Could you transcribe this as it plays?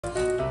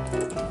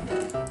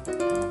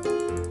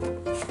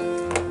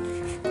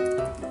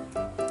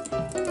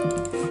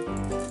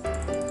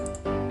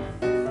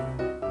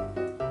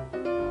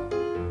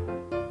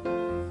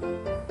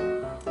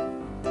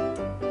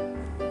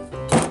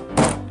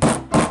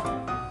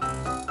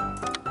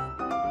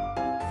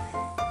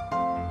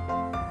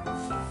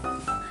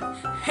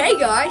Hey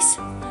guys,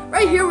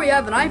 right here we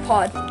have an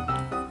iPod.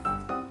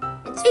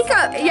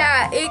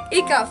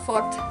 It got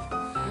fucked.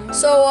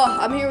 So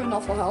I'm here with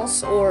Nuffle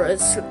House, or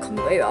it's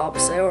completely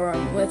opposite, or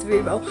I'm with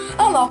Vevo. I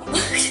don't know,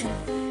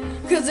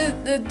 because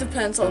it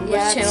depends on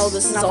which channel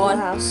this is on.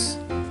 House.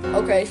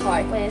 Okay,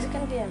 fine. Wait, is it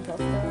gonna be on both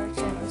of our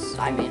channels?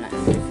 I mean, if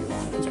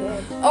you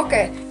want to.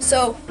 Okay,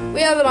 so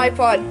we have an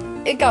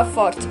iPod. It got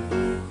fucked.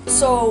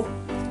 So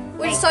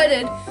we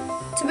decided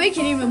to make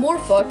it even more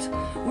fucked.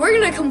 We're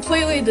gonna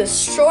completely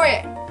destroy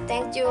it.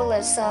 Thank you,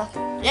 Alyssa.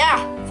 Yeah,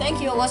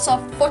 thank you, Alyssa.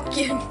 Fuck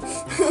you.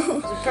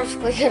 It's a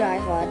perfectly good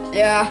iPod.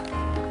 Yeah.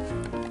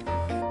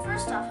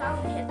 First off, how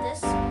we hit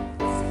this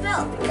with the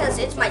belt because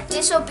it's my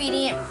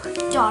disobedient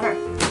daughter.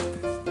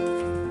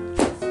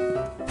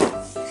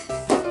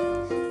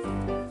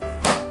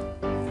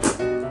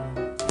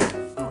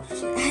 Oh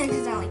shit! I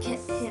accidentally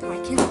hit my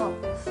Kindle.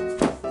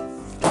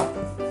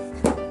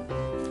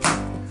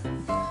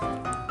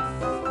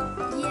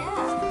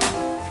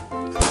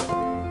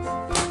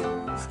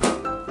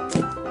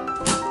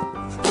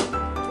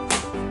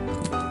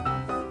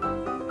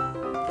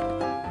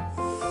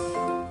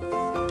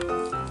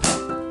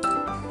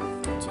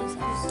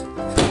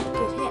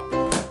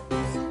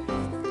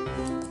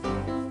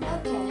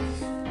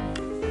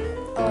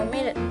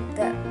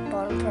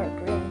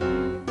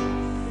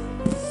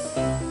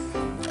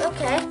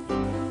 Okay.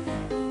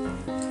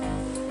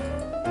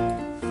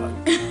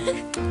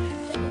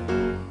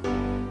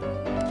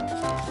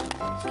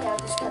 I'll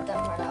just cut that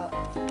part out.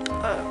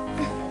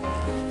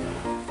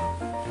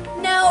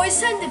 Now it's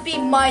time to be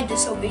my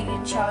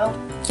disobedient child.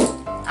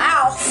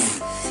 Ow!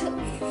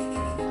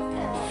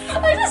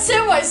 I just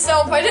hit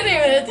myself. I didn't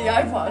even hit the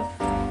iPod.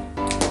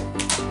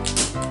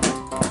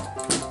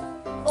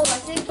 Oh, I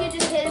think you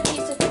just hit a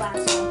piece of glass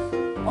off.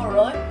 Oh,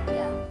 really?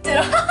 Yeah. Did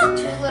I?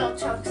 2 little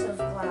chunks of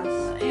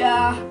glass.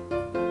 Yeah.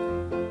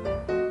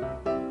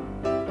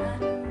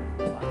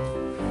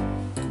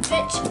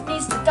 Bitch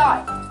needs to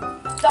die.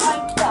 Die,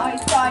 die,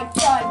 die,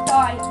 die,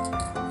 die.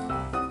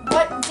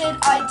 What did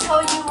I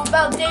tell you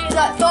about dating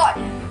that thought?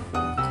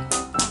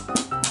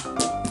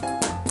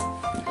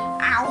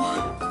 Ow.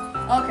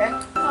 Okay.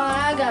 Oh,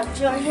 I got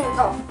your hands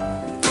off.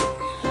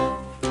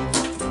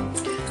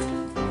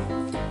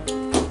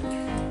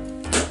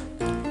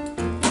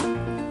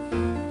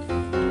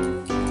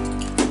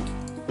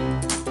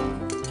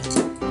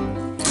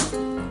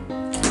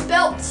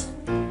 Belt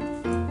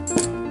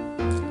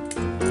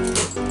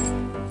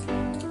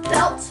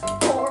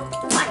for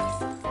life.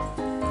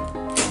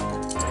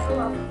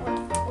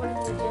 What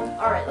did we do?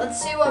 Alright, let's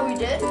see what we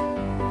did.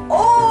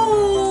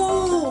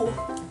 Oh!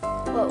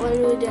 What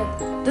did we do?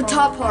 The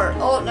top part.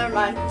 Oh, never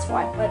mind. It's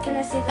fine. Wait, can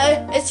I see Hey,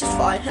 that? it's just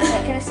fine.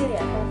 Wait, can I see the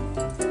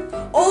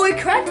apple? Oh, it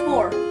cracked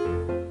more.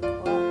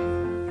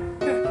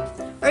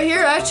 Right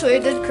here, actually,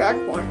 it did crack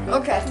more.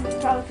 Okay. It's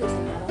probably because of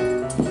the metal.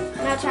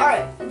 Now try.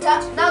 Alright,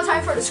 now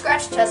time for the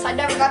scratch test. I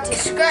never got to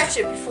scratch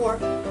it before.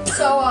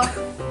 So,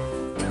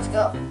 let's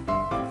go.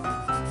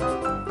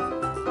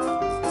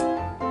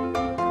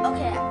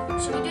 Okay,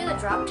 should we do the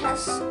drop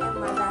test in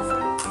my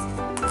bathroom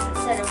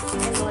instead of in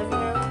the living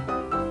room?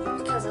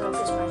 Because it'll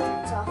piss my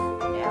parents off.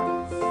 Yeah.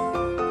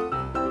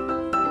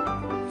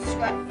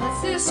 Let's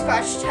do a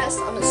scratch test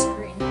on the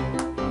screen.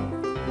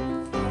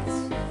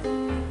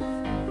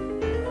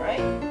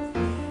 Right?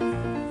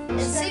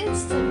 It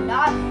seems to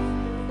not.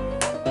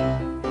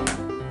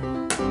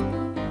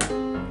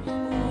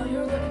 Oh,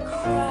 you're like a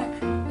crack.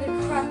 Like a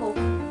crackle.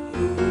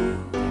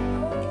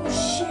 Oh,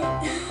 shit.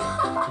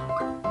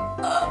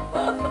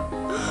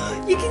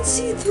 You can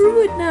see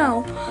through it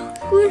now.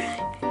 Look.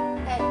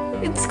 Hey,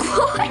 It's can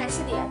quiet. I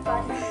see the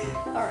iPod?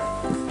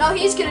 Alright. Now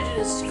he's gonna do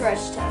the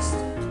scratch test.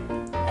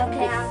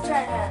 Okay, I'm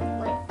trying to,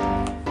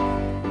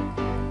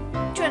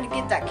 Trying to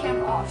get that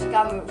camera off. You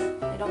gotta move.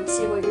 They don't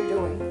see what you're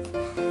doing.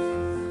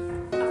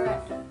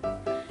 alright.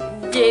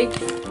 Dig.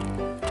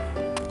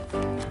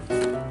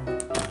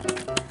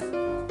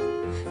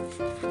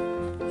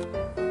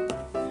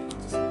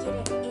 Just get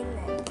it in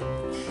there.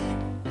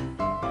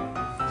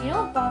 Do you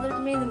know what bothered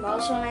me the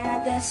most when I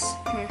had this?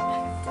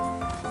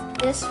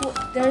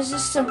 There's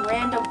just some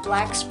random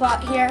black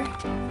spot here,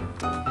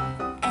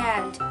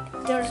 and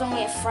there's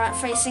only a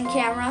front-facing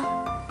camera,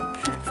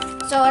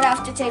 so I'd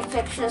have to take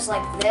pictures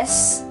like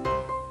this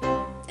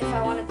if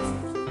I wanted to.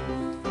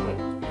 Wait,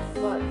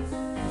 what? There's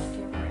a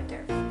camera right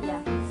there.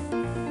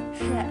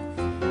 Yeah.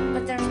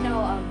 But there's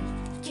no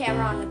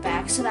camera on the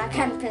back, so that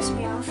kind of pissed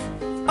me off.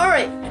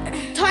 Alright,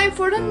 time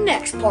for the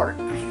next part.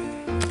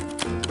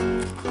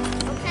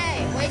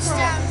 Okay, waist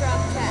down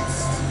drop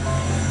test.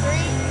 3,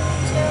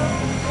 2,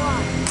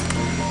 1.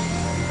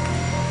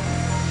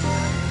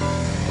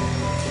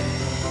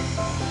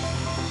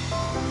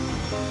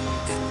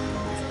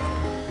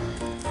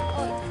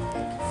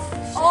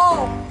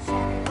 Oh!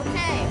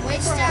 Okay,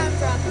 waist down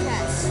drop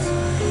test. 3,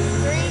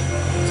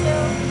 2,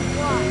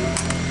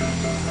 1.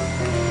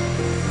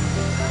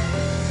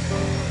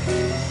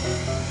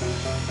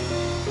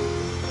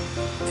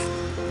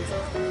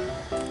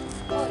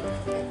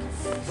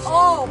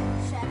 Oh!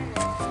 Shattered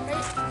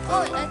it.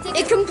 Oh, I think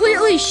It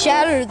completely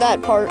shattered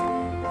that part.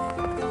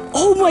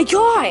 Oh my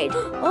god!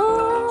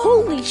 Oh.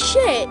 Holy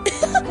shit!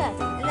 Okay,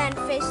 and then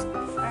face.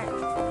 Alright.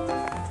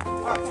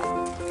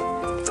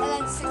 And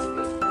then 6 feet.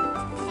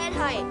 Head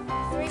height.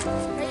 3.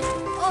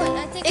 Oh, I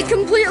think It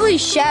completely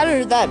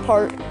shattered that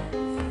part.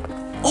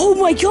 Oh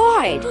my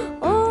god!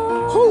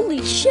 Oh.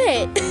 Holy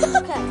shit!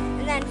 Okay,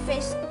 and then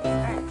face.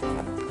 Alright.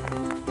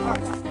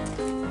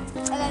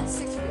 And then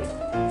 6 feet.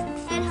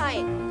 Head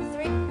height.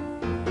 3.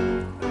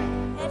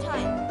 Alright. Head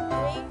height.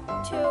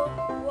 3, 2,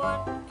 1,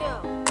 go.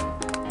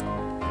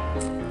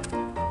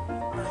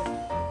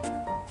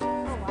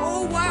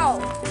 Oh wow!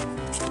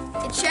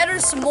 It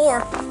shattered some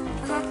more.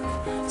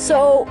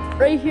 So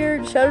right here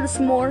it shattered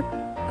some more.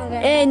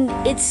 Okay. And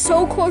it's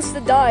so close to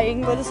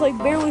dying, but it's like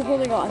barely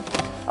holding on.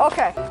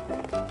 Okay.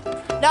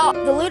 Now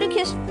The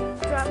ludicrous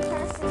drop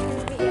test is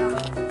going to be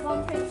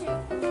phone pitching.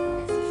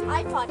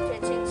 iPod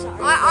pitching, sorry.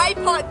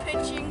 iPod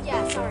pitching.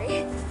 Yeah,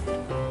 sorry.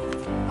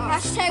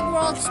 Hashtag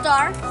world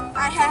star.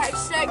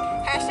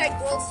 Hashtag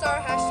gold star,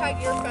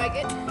 hashtag your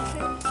faggot.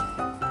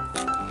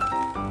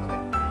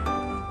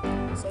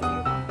 So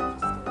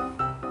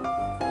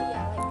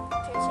Yeah, like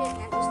pitch it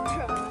and just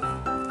throw it.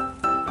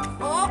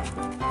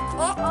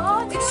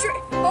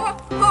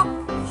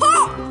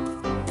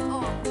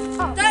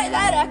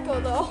 That echo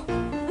though. It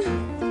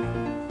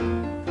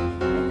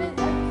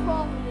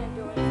probably didn't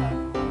do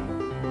anything.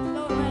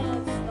 No, it might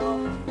have still.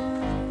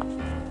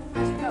 I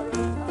just got rid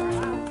of it.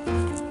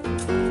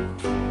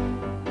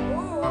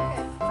 Ooh,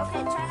 okay.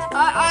 Okay, try not to.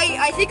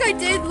 I think I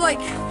did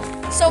like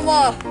some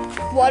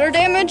water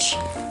damage.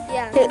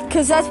 Yeah.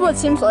 Because that's what it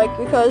seems like,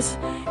 because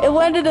it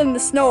landed in the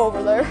snow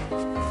over there.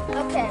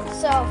 Okay,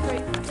 so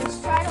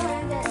just try to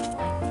land it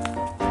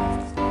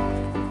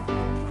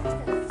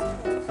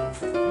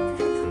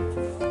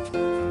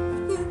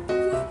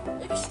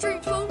Extreme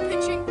phone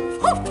pitching.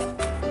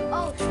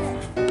 Oh shit.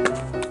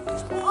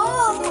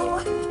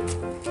 Oh!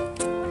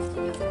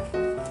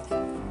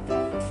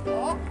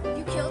 Oh,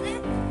 you killed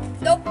it?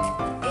 Nope.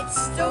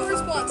 It's still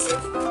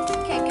responsive.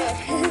 Okay, good.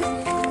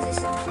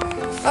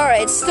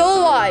 Alright, it's still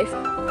alive.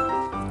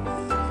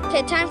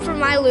 Okay, time for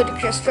my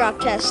ludicrous drop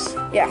test.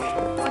 Yeah.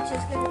 Which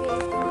is gonna be.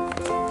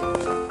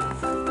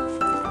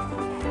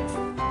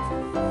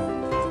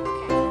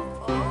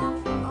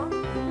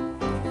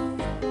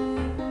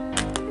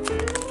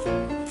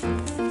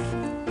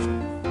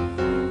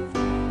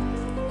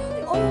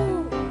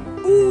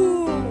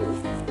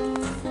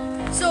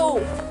 So,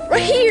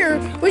 right here,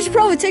 we should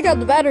probably take out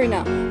the battery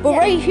now. But Yeah.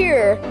 right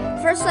here,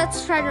 First,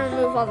 let's try to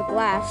remove all the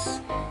glass.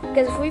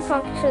 Because if we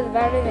puncture the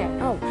battery,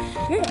 then oh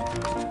shit.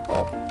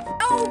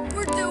 now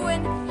we're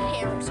doing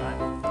hammer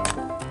time.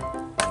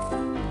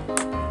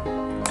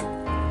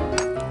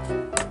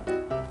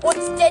 Oh,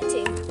 it's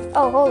denting.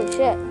 Oh holy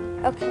shit.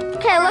 Okay.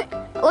 Okay,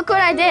 look what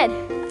I did.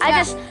 I Yeah.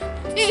 just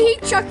He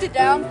chucked it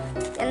down.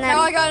 and Now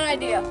I then got an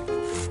idea.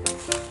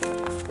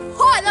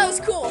 Oh, that was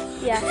cool.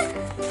 yeah.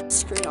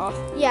 Screen off.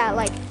 Yeah,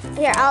 like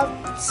here, I'll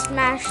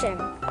smash him.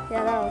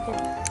 Yeah, that'll do.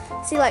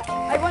 See, like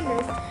I wonder.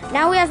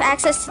 now we have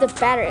access to the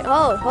battery.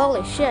 Oh,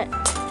 holy shit.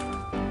 No,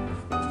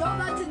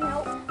 that didn't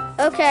help.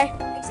 Okay.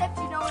 Except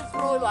you know it's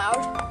really loud.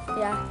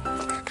 Yeah.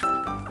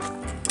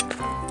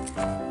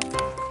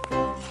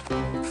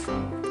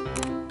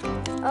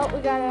 Oh, we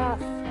got it off.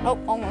 Oh,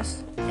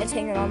 almost. It's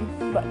hanging on,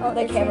 but Oh,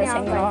 the it's camera's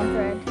hanging hanging on on. by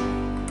thread.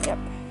 Yep.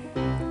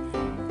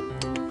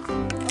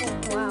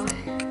 Oh, wow.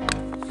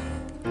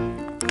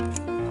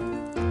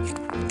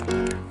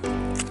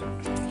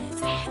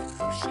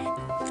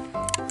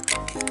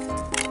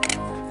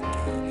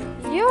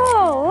 Yo,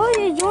 what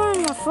are you doing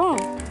on my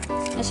phone?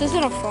 This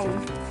isn't a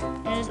phone.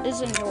 It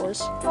isn't yours.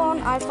 Phone,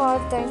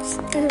 iPod, thanks.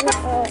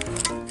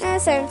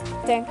 Same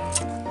thing.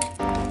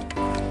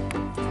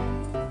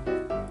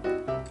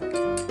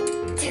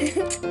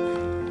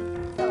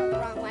 Oh,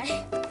 wrong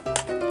way.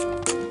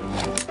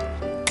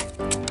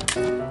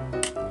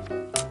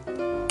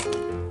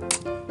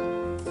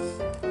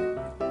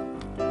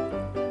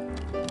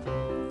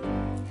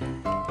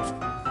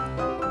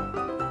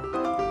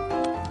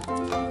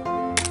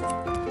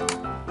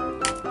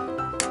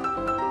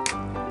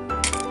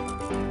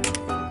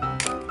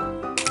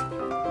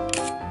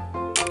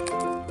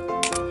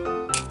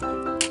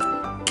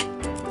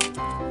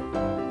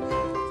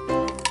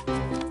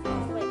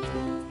 Oh,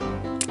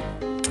 wait.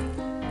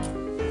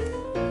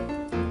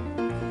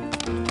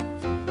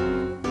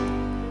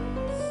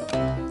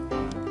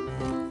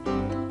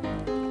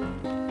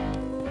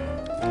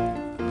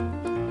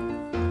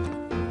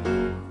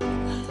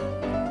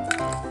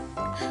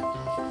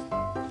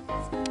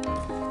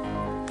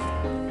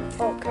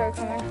 Oh, okay,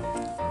 come on.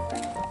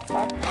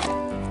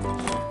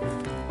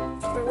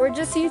 We're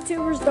just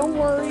YouTubers, don't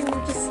worry.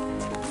 We're just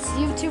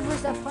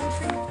YouTubers that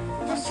puncture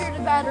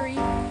the battery.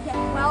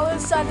 Yeah. While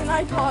inside an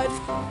iPod.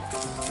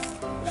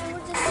 Yeah,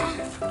 we're just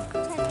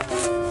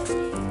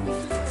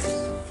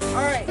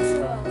Alright.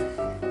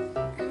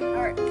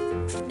 Alright.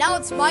 Now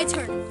it's my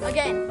turn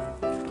again.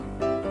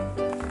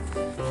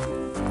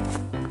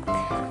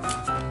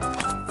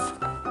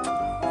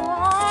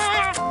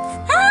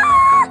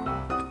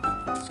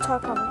 Car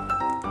coming.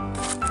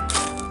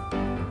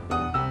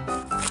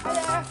 I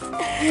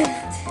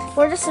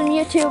We're just some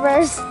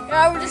YouTubers.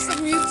 Yeah, we're just some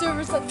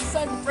YouTubers that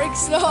decide to break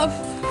stuff.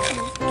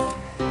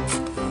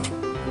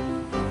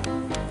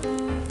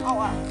 Oh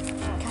wow.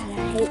 God, I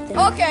hate this.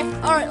 Okay,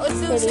 alright, let's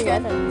do this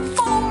again.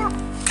 4.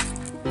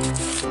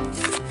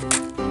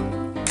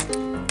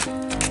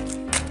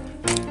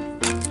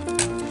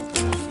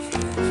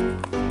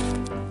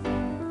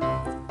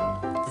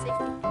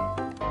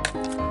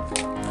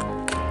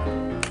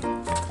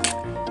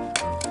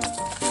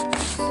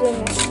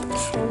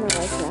 Camera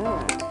like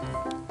that.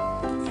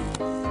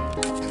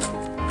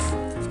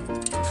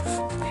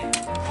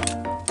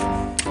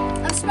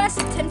 I'm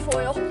smashing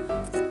tinfoil.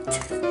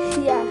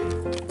 Yeah.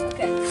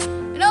 Okay,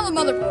 another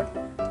motherboard.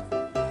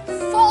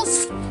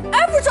 False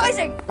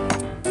advertising!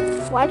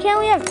 Why can't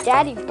we have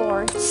daddy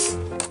boards?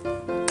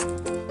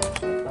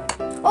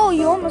 Oh,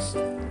 you almost.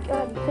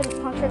 God, you could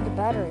have punctured the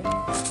battery.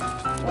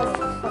 What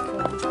the fuck?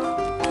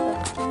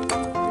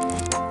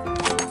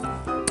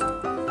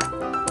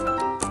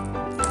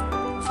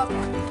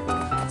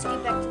 Let's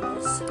get back to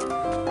this.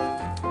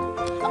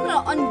 I'm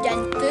gonna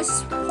undent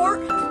this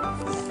port.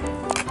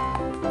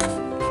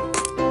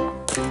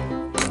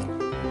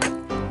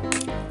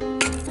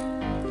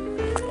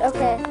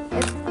 Okay.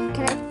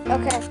 Can I?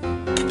 Okay.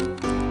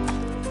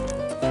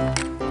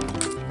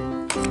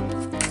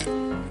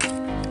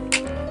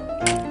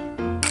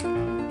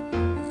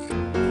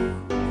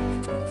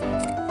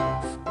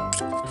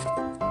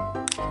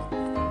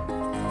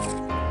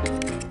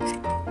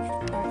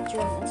 Alright,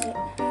 Jordan, that's it.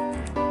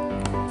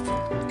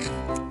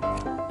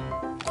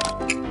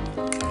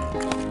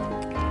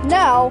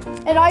 Now,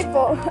 an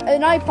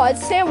iPod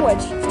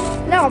sandwich.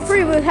 Now, I'm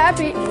pretty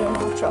happy.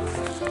 Come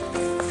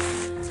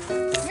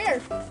here.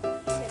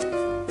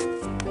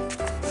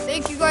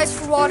 Thank you guys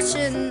for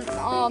watching.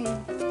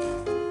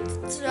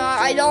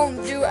 I don't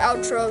do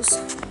outros.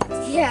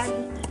 Yeah,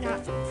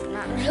 not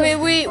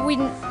really. We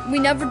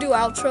never do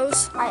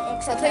outros.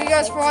 Except Thank you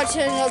guys for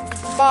watching.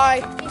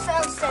 Bye. Peace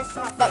out, stay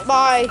safe.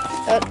 Bye.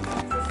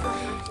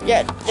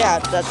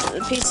 That's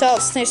peace out.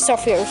 Stay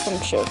stuff here from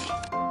shit.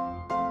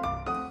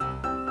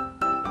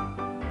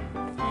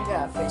 You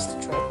gotta face the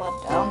tripod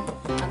down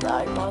and the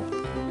iPod.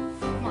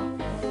 Come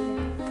on.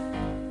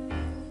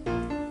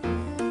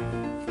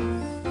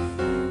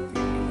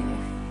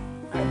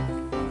 Alright.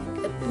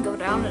 Go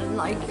down and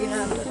like you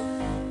know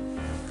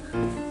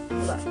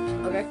left.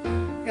 Okay.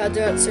 You gotta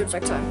do it same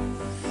exact time.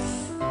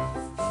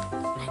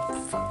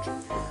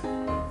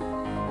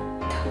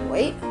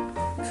 Wait.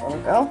 Before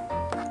we go.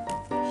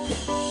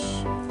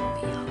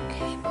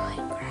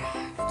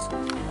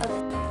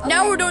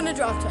 Now we're doing a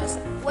drop test.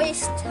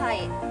 Waist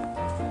height.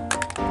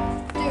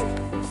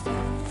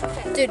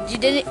 Dude, you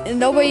didn't.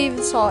 Nobody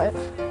even saw it.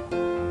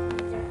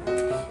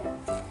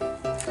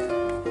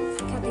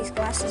 Got these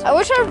glasses. I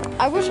wish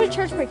I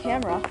charged my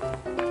camera.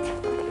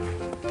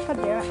 God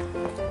damn it.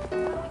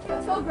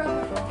 Let's go grab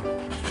my phone.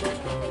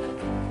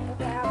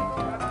 Okay,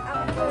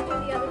 I'm gonna go do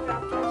the other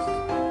drop test.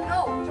 No,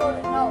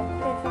 Jordan, no.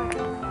 Okay, fine.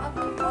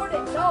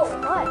 Jordan, no.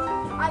 What?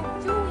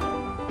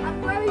 I'm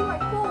grabbing my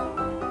phone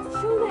to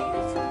show that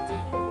you're so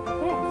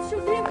Yeah. show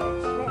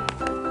damage.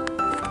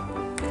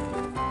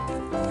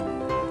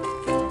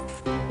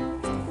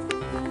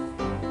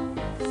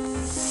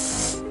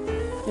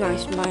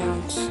 Nice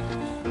mounts.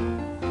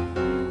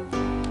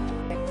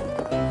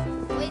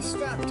 Waist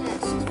drop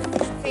test.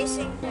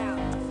 Facing down.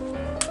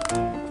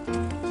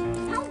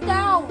 Count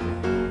down.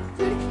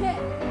 Good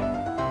hit.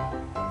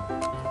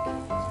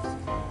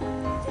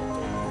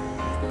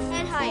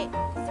 Head height.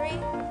 3,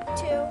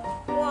 2,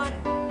 1,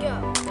 go.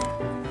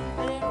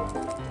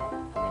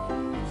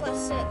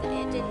 Plus it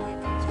didn't hit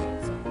the screen,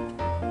 so.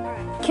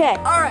 Alright. Okay.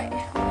 Alright.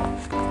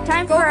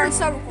 Time Go over for and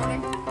start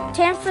recording.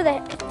 time for the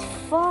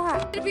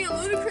fuck. It'd be a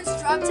ludicrous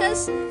drop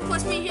test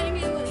plus me hitting me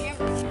with a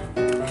hammer.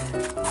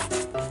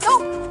 No!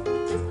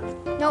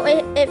 No,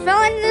 it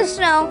fell into the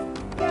snow.